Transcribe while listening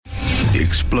The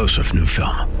explosive new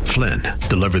film, Flynn,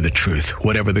 deliver the truth,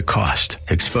 whatever the cost,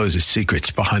 exposes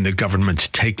secrets behind the government's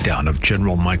takedown of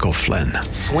General Michael Flynn.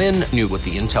 Flynn knew what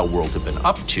the intel world had been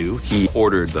up to. He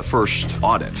ordered the first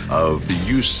audit of the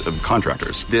use of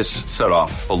contractors. This set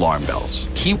off alarm bells.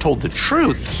 He told the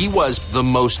truth. He was the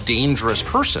most dangerous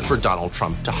person for Donald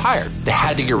Trump to hire. They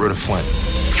had to get rid of Flynn.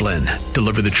 Flynn,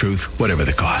 deliver the truth, whatever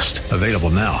the cost. Available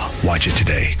now. Watch it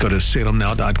today. Go to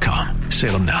salemnow.com.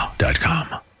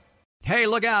 salemnow.com. Hey,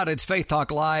 look out. It's Faith Talk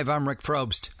Live. I'm Rick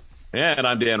Probst. And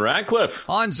I'm Dan Ratcliffe.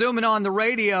 On Zoom and on the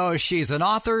radio, she's an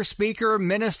author, speaker,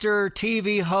 minister,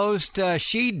 TV host.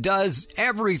 She does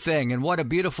everything. And what a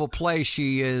beautiful place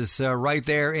she is right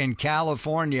there in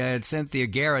California. It's Cynthia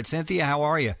Garrett. Cynthia, how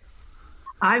are you?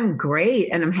 I'm great,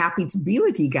 and I'm happy to be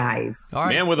with you guys. All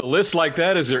right. Man, with a list like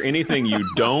that, is there anything you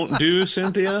don't do,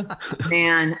 Cynthia?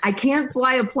 Man, I can't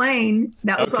fly a plane.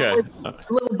 That was always a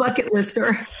little bucket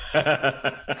lister.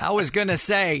 I was going to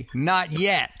say, not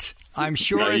yet. I'm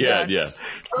sure Not yet, yeah.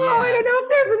 I don't know if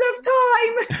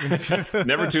there's enough time.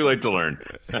 Never too late to learn.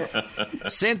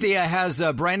 Cynthia has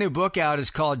a brand new book out. It's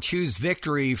called Choose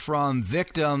Victory, From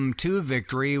Victim to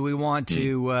Victory. We want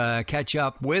to catch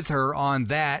up with her on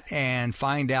that and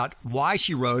find out why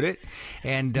she wrote it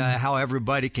and how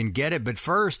everybody can get it. But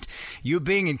first, you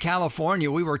being in California,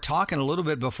 we were talking a little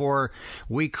bit before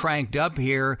we cranked up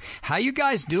here. How you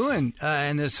guys doing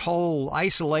in this whole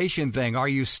isolation thing? Are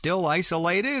you still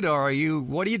isolated, or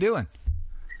what are you doing?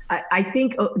 I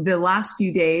think the last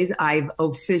few days I've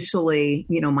officially,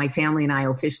 my family and I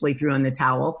officially threw in the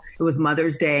towel. It was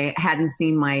Mother's Day. I hadn't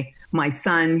seen my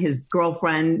son, his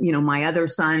girlfriend, my other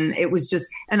son. It was just,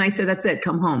 and I said, that's it,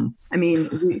 come home. I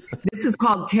mean, this is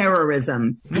called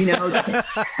terrorism, What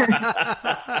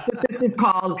this is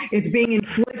called, it's being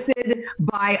inflicted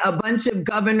by a bunch of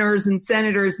governors and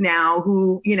senators now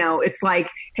who, it's like,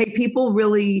 hey, people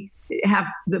really have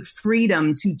the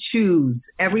freedom to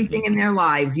choose everything in their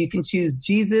lives. You can choose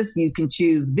Jesus. You can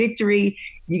choose victory.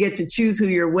 You get to choose who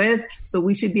you're with. So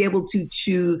we should be able to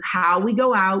choose how we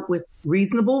go out with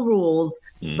reasonable rules.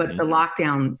 Mm-hmm. But the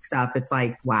lockdown stuff, it's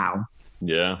like, wow.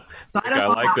 Yeah. So I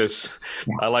like this.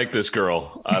 Yeah. I like this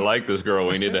girl.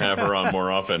 We need to have her on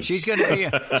more often. She's going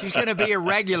to be a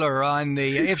regular on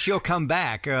the, if she'll come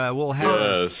back, we'll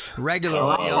have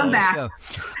regularly on the show.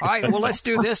 All right. Well, let's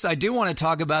do this. I do want to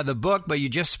talk about the book, but you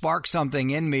just sparked something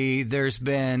in me. There's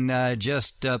been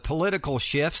just political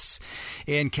shifts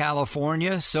in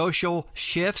California, social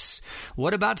shifts.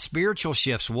 What about spiritual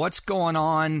shifts? What's going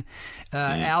on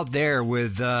out there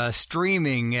with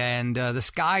streaming and the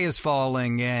sky is falling?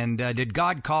 And did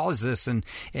God cause this? And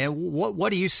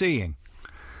what are you seeing?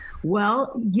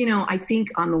 Well, I think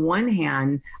on the one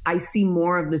hand, I see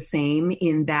more of the same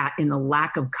in the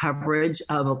lack of coverage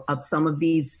of some of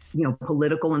these,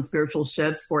 political and spiritual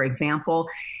shifts. For example,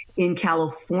 in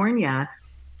California,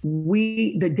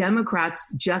 the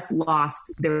Democrats just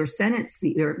lost their Senate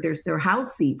seat, their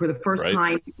House seat for the first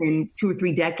time in 2 or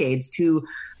 3 decades to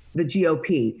the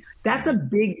GOP. That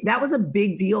was a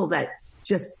big deal that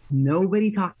just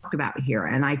nobody talked about here.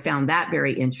 And I found that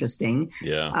very interesting.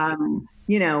 Yeah.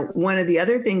 One of the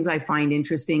other things I find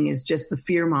interesting is just the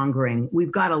fear mongering.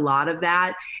 We've got a lot of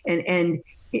that. And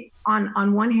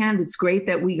on one hand, it's great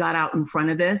that we got out in front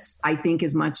of this. I think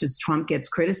as much as Trump gets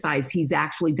criticized, he's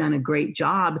actually done a great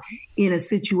job in a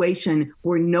situation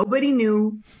where nobody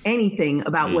knew anything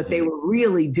about what they were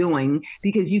really doing,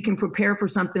 because you can prepare for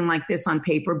something like this on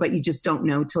paper, but you just don't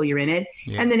know till you're in it.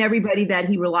 Yeah. And then everybody that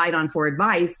he relied on for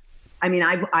advice, I mean,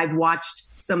 I've watched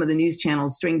some of the news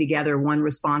channels string together one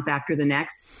response after the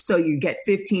next. So you get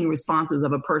 15 responses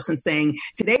of a person saying,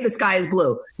 today the sky is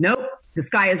blue. Nope. The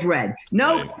sky is red.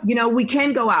 Nope. Right. We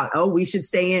can go out. Oh, we should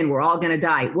stay in. We're all going to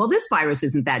die. Well, this virus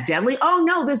isn't that deadly. Oh,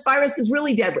 no, this virus is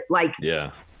really deadly.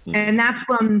 Yeah. Mm-hmm. And that's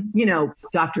from,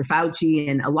 Dr. Fauci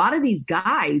and a lot of these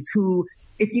guys who,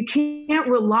 if you can't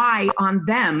rely on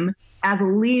them as a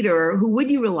leader, who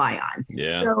would you rely on?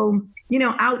 Yeah. So,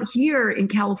 out here in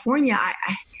California,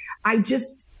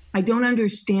 I don't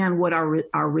understand what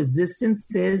our resistance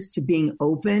is to being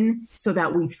open so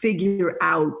that we figure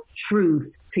out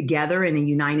truth together in a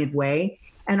united way.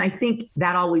 And I think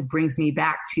that always brings me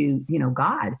back to,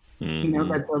 God, mm-hmm.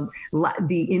 That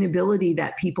the inability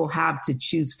that people have to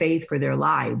choose faith for their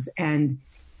lives.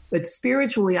 But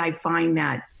spiritually, I find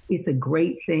that it's a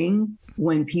great thing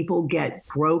when people get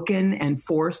broken and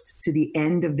forced to the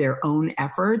end of their own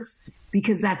efforts,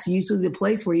 because that's usually the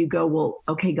place where you go, well,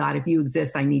 okay, God, if you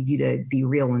exist, I need you to be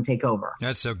real and take over.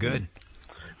 That's so good.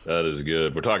 That is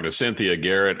good. We're talking to Cynthia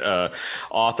Garrett,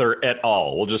 author et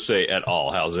al. We'll just say et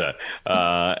al. How's that?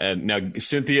 And now,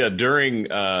 Cynthia, during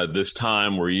this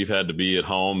time where you've had to be at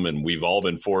home and we've all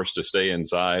been forced to stay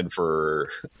inside for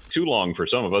too long for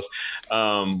some of us,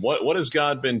 what has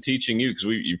God been teaching you? Because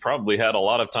you probably had a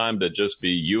lot of time to just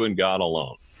be you and God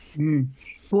alone.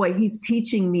 Boy, he's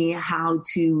teaching me how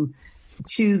to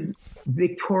choose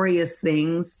victorious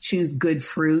things, choose good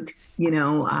fruit,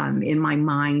 in my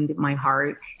mind, my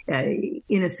heart,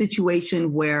 in a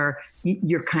situation where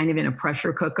you're kind of in a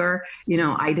pressure cooker.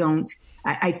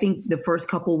 I think the first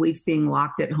couple of weeks being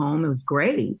locked at home, it was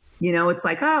great. It's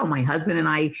like, oh, my husband and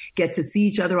I get to see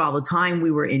each other all the time.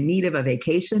 We were in need of a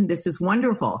vacation. This is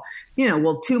wonderful.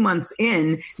 2 months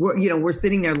in, we're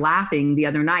sitting there laughing the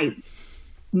other night,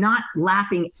 not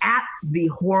laughing at the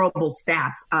horrible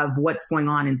stats of what's going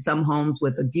on in some homes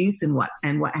with abuse and what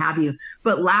have you,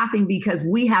 but laughing because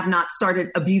we have not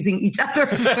started abusing each other.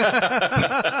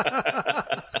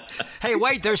 Hey,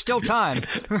 wait, there's still time.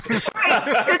 Right.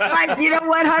 It's like, you know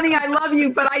what, honey, I love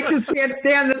you, but I just can't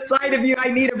stand the sight of you.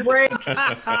 I need a break.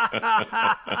 I'm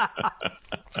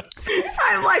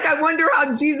like, I wonder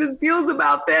how Jesus feels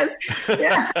about this.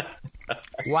 Yeah.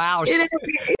 Wow.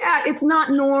 It's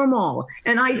not normal.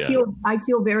 And I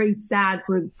feel very sad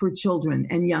for children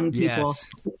and young people.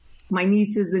 Yes. My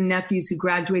nieces and nephews who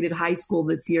graduated high school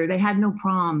this year, they had no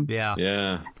prom. Yeah.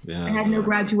 They had no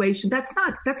graduation. That's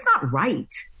not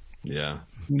right. Yeah.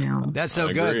 That's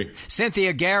so good.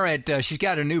 Cynthia Garrett, she's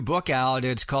got a new book out.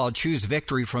 It's called Choose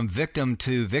Victory, From Victim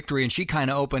to Victory. And she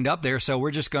kind of opened up there. So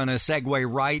we're just going to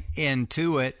segue right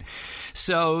into it.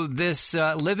 So this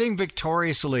living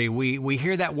victoriously, we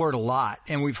hear that word a lot,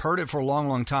 and we've heard it for a long,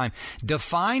 long time.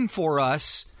 Define for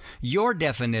us your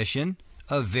definition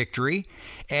of victory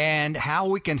and how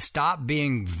we can stop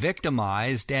being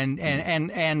victimized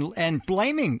and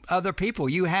blaming other people.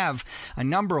 You have a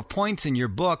number of points in your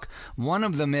book. One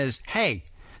of them is, hey,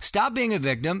 stop being a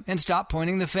victim and stop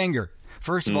pointing the finger.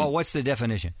 First of all, what's the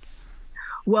definition?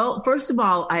 Well, first of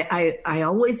all, I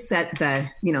always set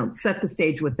the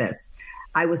stage with this.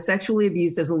 I was sexually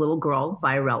abused as a little girl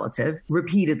by a relative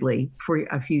repeatedly for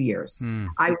a few years.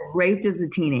 I was raped as a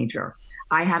teenager.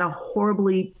 I had a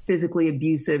horribly physically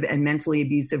abusive and mentally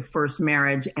abusive first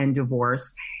marriage and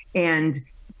divorce, and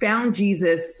found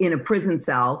Jesus in a prison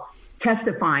cell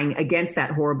testifying against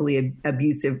that horribly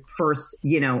abusive first,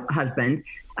 husband,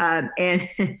 and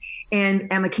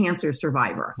am a cancer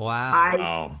survivor.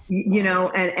 Wow.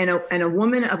 And a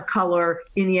woman of color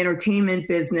in the entertainment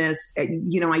business. I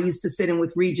used to sit in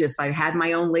with Regis. I had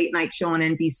my own late night show on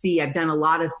NBC. I've done a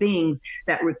lot of things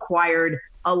that required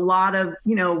a lot of,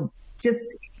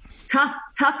 just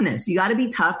toughness. You got to be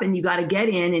tough and you got to get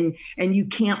in and you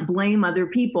can't blame other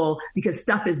people because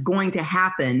stuff is going to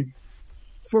happen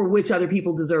for which other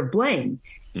people deserve blame.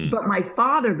 But my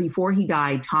father, before he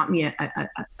died, taught me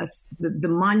the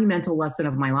monumental lesson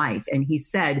of my life. And he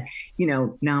said,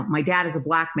 now my dad is a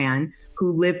black man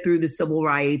who lived through the civil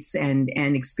rights and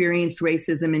experienced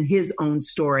racism in his own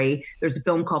story. There's a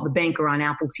film called The Banker on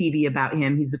Apple TV about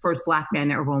him. He's the first black man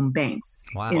to ever own banks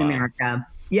in America.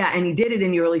 Yeah, and he did it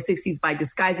in the early 60s by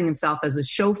disguising himself as a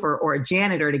chauffeur or a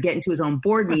janitor to get into his own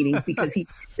board meetings because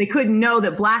they couldn't know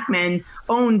that black men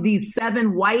owned these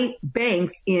 7 white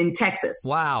banks in Texas.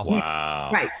 Wow.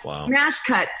 Right. Wow. Smash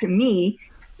cut to me,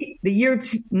 the year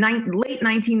late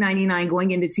 1999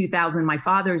 going into 2000, my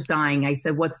father's dying. I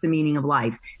said, what's the meaning of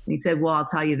life? And he said, well, I'll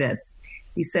tell you this.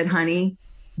 He said, honey,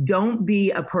 don't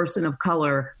be a person of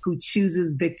color who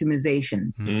chooses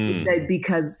victimization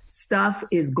because stuff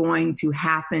is going to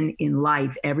happen in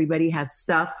life. Everybody has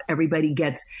stuff. Everybody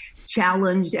gets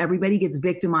challenged. Everybody gets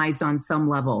victimized on some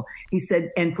level. He said,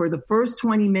 and for the first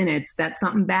 20 minutes that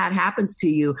something bad happens to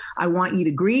you, I want you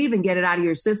to grieve and get it out of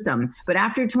your system. But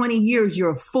after 20 years,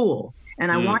 you're a fool. And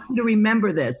I want you to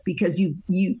remember this because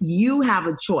you have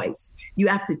a choice. You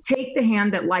have to take the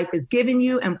hand that life has given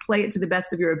you and play it to the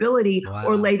best of your ability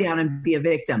or lay down and be a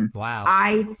victim. Wow.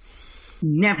 I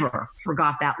never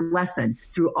forgot that lesson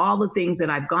through all the things that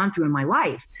I've gone through in my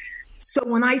life. So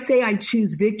when I say I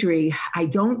choose victory, I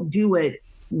don't do it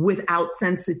without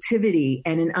sensitivity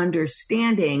and an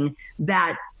understanding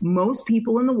that most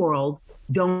people in the world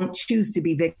don't choose to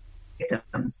be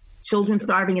victims. Children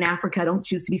starving in Africa don't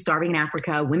choose to be starving in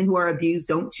Africa. Women who are abused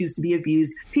don't choose to be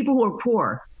abused. People who are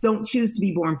poor don't choose to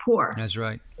be born poor. That's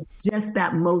right. Just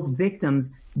that most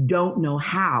victims don't know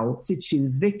how to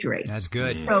choose victory. That's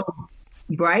good. So,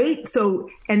 right? So,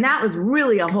 and that was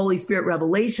really a Holy Spirit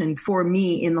revelation for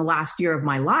me in the last year of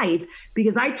my life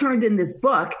because I turned in this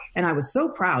book and I was so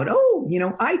proud. Oh,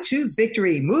 I choose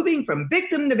victory, moving from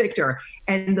victim to victor.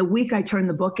 And the week I turned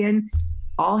the book in,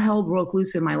 all hell broke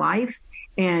loose in my life.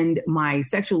 And my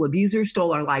sexual abuser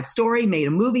stole our life story, made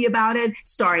a movie about it,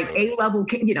 starring A-level,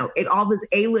 all this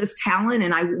A-list talent.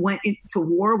 And I went into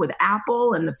war with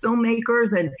Apple and the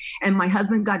filmmakers. And my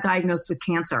husband got diagnosed with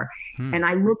cancer. And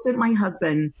I looked at my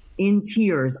husband in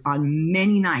tears on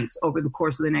many nights over the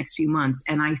course of the next few months.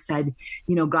 And I said,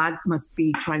 God must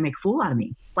be trying to make a fool out of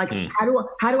me. Like,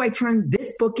 how do I turn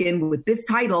this book in with this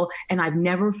title? And I've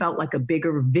never felt like a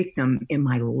bigger victim in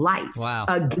my life. Wow.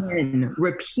 Again,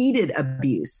 repeated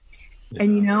abuse. Yeah.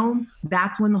 And,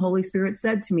 that's when the Holy Spirit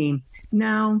said to me,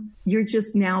 no,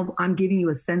 I'm giving you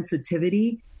a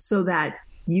sensitivity so that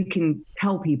you can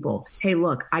tell people, hey,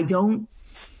 look, I don't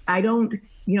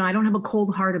have a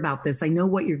cold heart about this. I know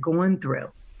what you're going through.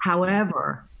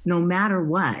 However, no matter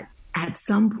what, at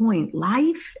some point,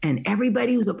 life and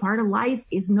everybody who's a part of life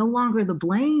is no longer the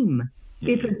blame.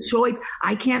 It's a choice.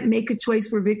 I can't make a choice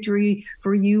for victory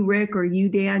for you, Rick, or you,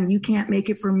 Dan. You can't make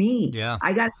it for me. Yeah.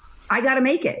 I got to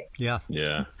make it. Yeah.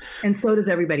 Yeah. And so does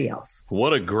everybody else.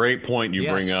 What a great point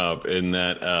you bring up in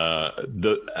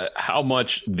that how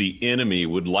much the enemy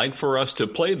would like for us to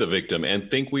play the victim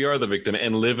and think we are the victim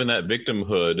and live in that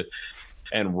victimhood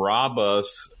and rob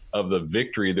us of the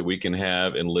victory that we can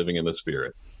have in living in the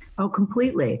Spirit. Oh,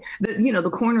 completely. The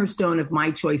cornerstone of my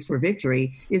choice for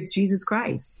victory is Jesus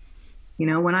Christ.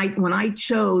 When I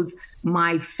chose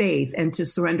my faith and to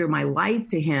surrender my life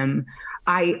to him,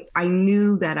 I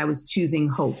knew that I was choosing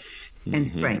hope and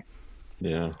strength.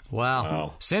 Yeah.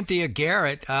 Wow. Cynthia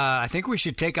Garrett, I think we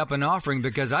should take up an offering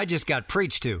because I just got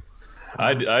preached to.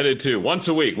 I did too. Once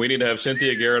a week, we need to have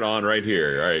Cynthia Garrett on right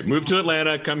here. All right, move to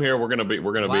Atlanta. Come here. We're gonna be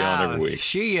on every week.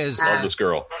 She is love this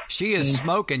girl. She is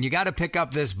smoking. You got to pick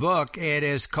up this book. It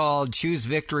is called "Choose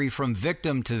Victory: From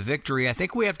Victim to Victory." I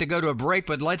think we have to go to a break,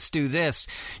 but let's do this.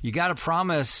 You got to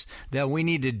promise that we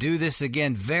need to do this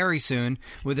again very soon,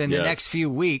 within the next few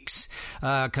weeks,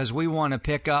 because we want to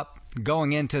pick up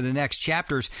going into the next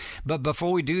chapters. But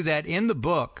before we do that, in the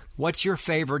book, what's your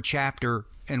favorite chapter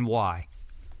and why?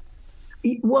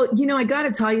 Well, I got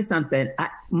to tell you something.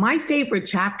 My favorite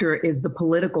chapter is the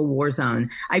political war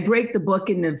zone. I break the book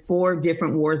into 4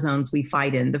 different war zones we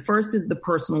fight in. The first is the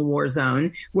personal war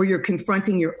zone, where you're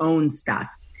confronting your own stuff.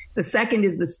 The second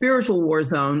is the spiritual war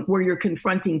zone, where you're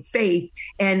confronting faith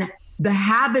and the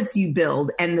habits you build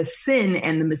and the sin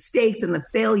and the mistakes and the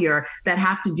failure that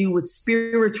have to do with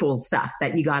spiritual stuff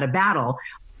that you got to battle.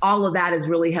 All of that is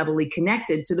really heavily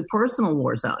connected to the personal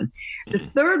war zone. The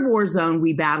third war zone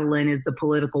we battle in is the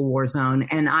political war zone.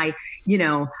 And I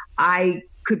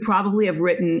could probably have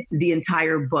written the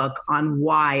entire book on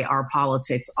why our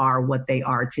politics are what they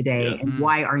are today and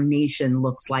why our nation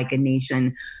looks like a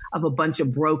nation of a bunch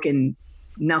of broken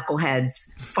knuckleheads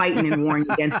fighting and warring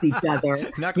against each other.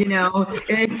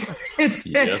 It's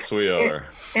yes, we are.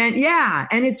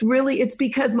 And it's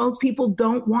because most people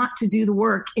don't want to do the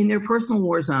work in their personal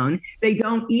war zone. They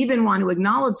don't even want to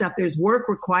acknowledge that there's work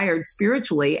required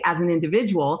spiritually as an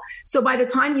individual. So by the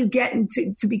time you get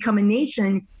to become a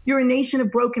nation, you're a nation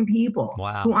of broken people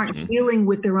who aren't dealing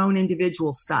with their own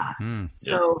individual stuff.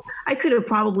 So I could have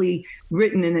probably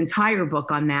written an entire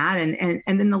book on that.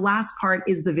 And then the last part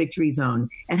is the victory zone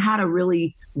and how to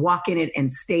really walk in it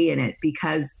and stay in it,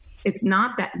 because it's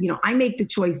not that, I make the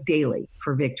choice daily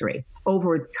for victory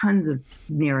over tons of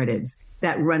narratives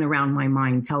that run around my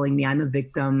mind telling me I'm a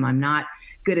victim, I'm not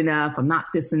good enough, I'm not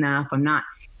this enough, I'm not,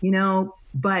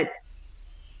 but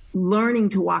learning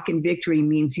to walk in victory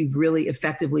means you've really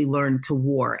effectively learned to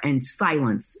war and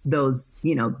silence those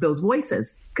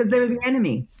voices, because they're the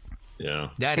enemy. Yeah.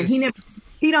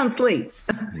 He don't sleep.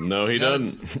 No, he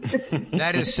doesn't.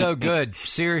 That is so good.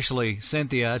 Seriously,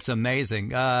 Cynthia, it's amazing.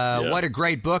 What a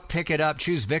great book. Pick it up.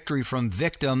 Choose Victory: From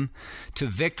Victim to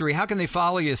Victory. How can they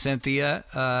follow you, Cynthia?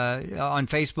 On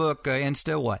Facebook,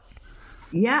 Insta, what?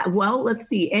 Yeah, well, let's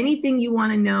see. Anything you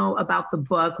want to know about the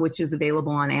book, which is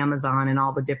available on Amazon and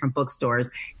all the different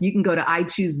bookstores, you can go to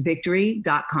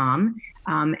ichoosevictory.com.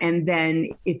 And then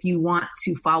if you want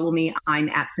to follow me, I'm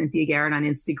at Cynthia Garrett on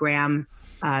Instagram,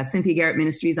 Cynthia Garrett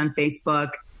Ministries on Facebook.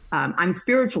 I'm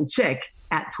Spiritual Chick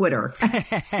at Twitter.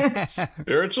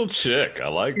 Spiritual Chick. I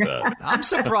like that. I'm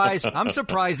surprised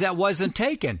that wasn't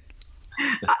taken.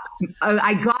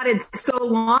 I got it so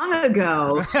long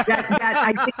ago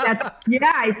that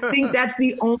I think that's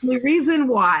the only reason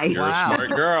why. You're a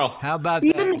smart girl. How about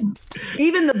that?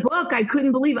 Even the book, I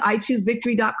couldn't believe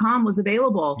iChooseVictory.com was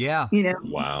available. Yeah.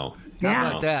 Wow. How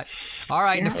about that? All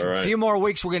right. In a few more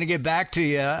weeks, we're going to get back to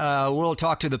you. We'll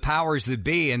talk to the powers that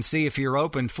be and see if you're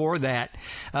open for that.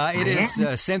 It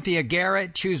is Cynthia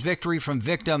Garrett. Choose victory from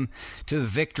victim to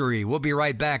victory. We'll be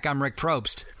right back. I'm Rick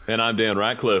Probst. And I'm Dan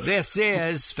Ratcliffe. This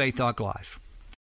is Faith Talk Live.